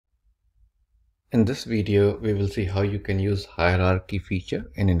In this video, we will see how you can use hierarchy feature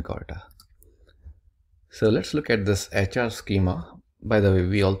in Incorta. So let's look at this HR schema. By the way,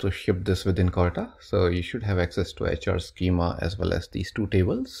 we also shipped this with Incorta. So you should have access to HR schema as well as these two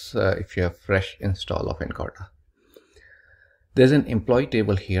tables if you have fresh install of Incorta. There's an employee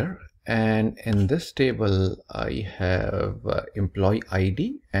table here. And in this table, I have employee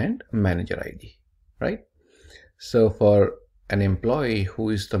ID and manager ID, right? So for an employee who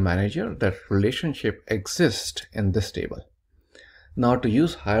is the manager, that relationship exists in this table. Now to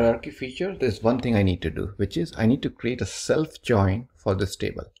use hierarchy feature, there's one thing I need to do, which is I need to create a self join for this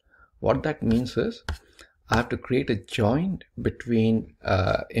table. What that means is I have to create a join between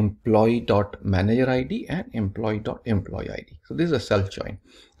employee.manager ID and employee.employee ID. So this is a self join.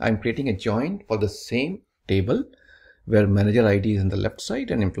 I'm creating a join for the same table where manager ID is in the left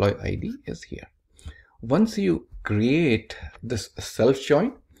side and employee ID is here. Once you create this self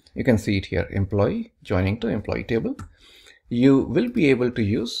join, you can see it here, employee joining to employee table. You will be able to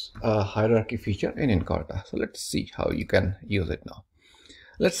use a hierarchy feature in Incorta. So let's see how you can use it now.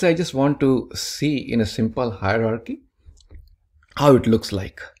 Let's say I just want to see in a simple hierarchy how it looks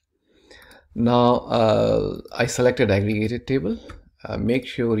like. Now I selected aggregated table. Make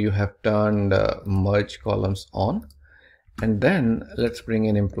sure you have turned merge columns on, and then let's bring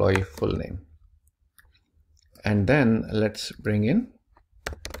in employee full name. And then let's bring in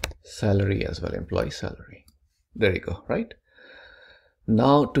salary as well, employee salary. There you go, right?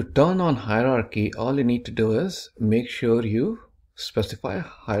 Now to turn on hierarchy, all you need to do is make sure you specify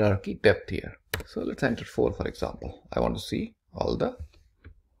hierarchy depth here. So let's enter 4, for example. I want to see all the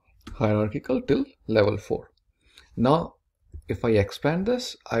hierarchical till level 4. Now, if I expand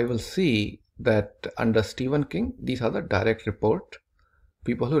this, I will see that under Stephen King, these are the direct report,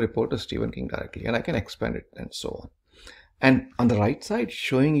 people who report to Stephen King directly, and I can expand it and so on. And on the right side,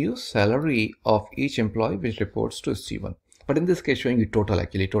 showing you salary of each employee which reports to Stephen. But in this case, showing you total,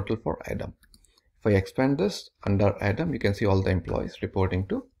 actually total for Adam. If I expand this under Adam, you can see all the employees reporting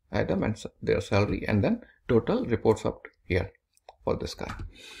to Adam and their salary, and then total reports up here for this guy.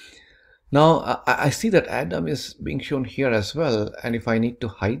 Now I see that Adam is being shown here as well, and if I need to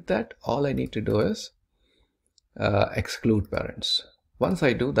hide that, all I need to do is exclude parents. Once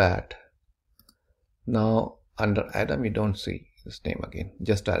I do that, now under Adam you don't see this name again,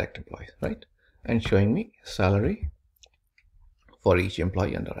 just direct employees, right? And showing me salary for each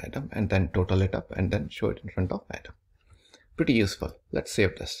employee under Adam, and then total it up and then show it in front of Adam. Pretty useful. Let's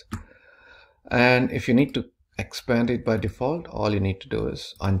save this. And if you need to expand it by default, all you need to do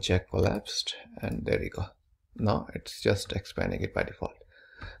is uncheck collapsed, and there you go. Now it's just expanding it by default.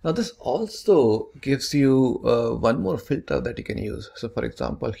 Now this also gives you one more filter that you can use. So for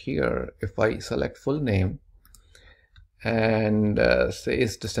example, here if I select full name and say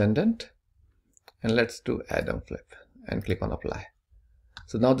is descendant, and let's do Adam Flip and click on apply.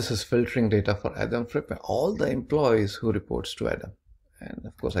 So now this is filtering data for Adam Flip and all the employees who reports to Adam. And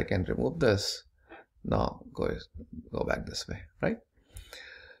of course I can remove this. Now go back this way, right?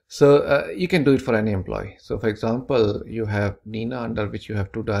 So you can do it for any employee. So for example, you have Nina, under which you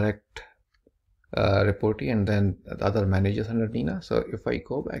have two direct reportee, and then the other managers under Nina. So if I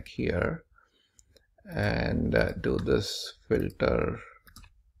go back here and do this filter,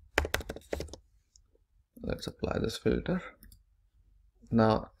 let's apply this filter.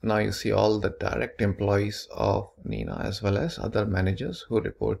 Now you see all the direct employees of Nina as well as other managers who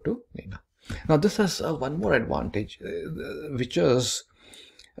report to Nina. Now this has one more advantage, which is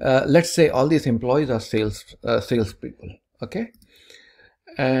let's say all these employees are salespeople, okay?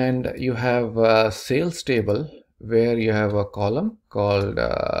 And you have a sales table where you have a column called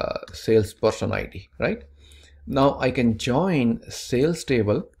salesperson ID, right? Now I can join sales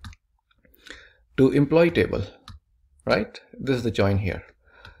table to employee table, right? This is the join here.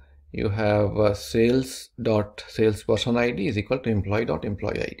 You have sales.salesperson ID is equal to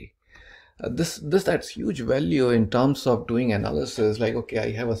employee.employee ID. This adds huge value in terms of doing analysis, like, okay,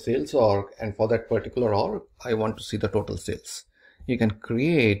 I have a sales org, and for that particular org, I want to see the total sales. You can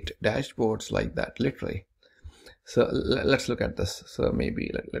create dashboards like that, literally. So let's look at this. So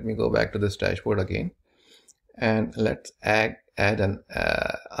maybe let me go back to this dashboard again, and let's add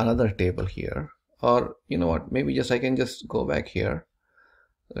another table here. Or you know what, maybe I can just go back here.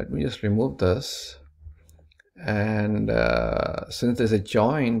 Let me just remove this. And since there's a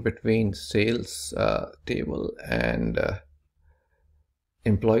join between sales table and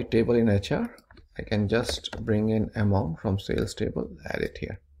employee table in HR, I can just bring in amount from sales table, add it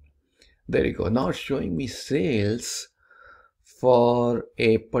here. There you go. Now it's showing me sales for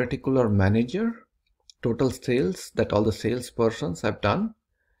a particular manager, total sales that all the salespersons have done,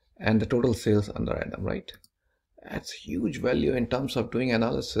 and the total sales under item, right? That's huge value in terms of doing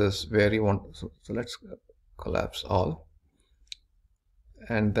analysis where you want. So let's collapse all,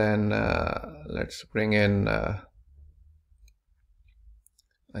 and then let's bring in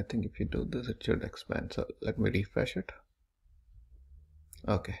I think if you do this it should expand. So let me refresh it.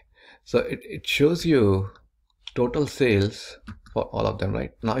 Okay, so it shows you total sales for all of them,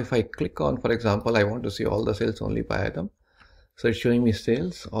 right? Now if I click on, for example, I want to see all the sales only by item, so it's showing me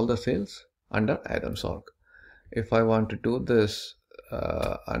sales, all the sales under items org. If I want to do this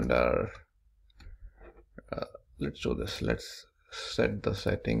under let's do this, let's set the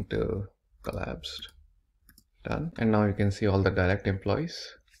setting to collapsed, done, and now you can see all the direct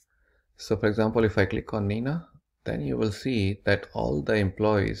employees. So for example, if I click on Nina, then you will see that all the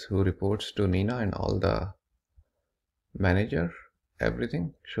employees who reports to Nina and all the manager,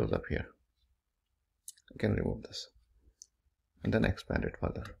 everything shows up here. You can remove this and then expand it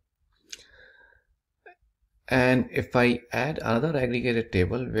further. And if I add another aggregated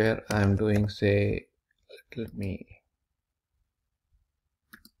table where I'm doing, say, let me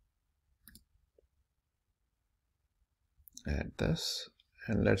add this,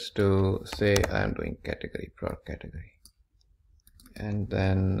 and let's do, say I'm doing category, product category, and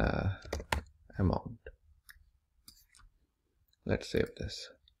then amount. Let's save this.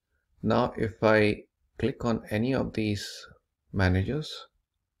 Now if I click on any of these managers,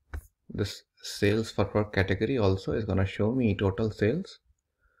 this sales for product category also is going to show me total sales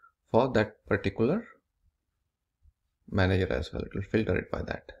for that particular manager as well. It will filter it by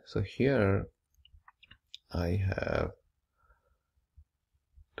that. So here I have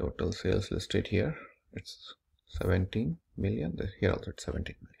total sales listed here. It's 17 million. Here also it's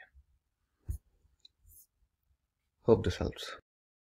 17 million. Hope this helps.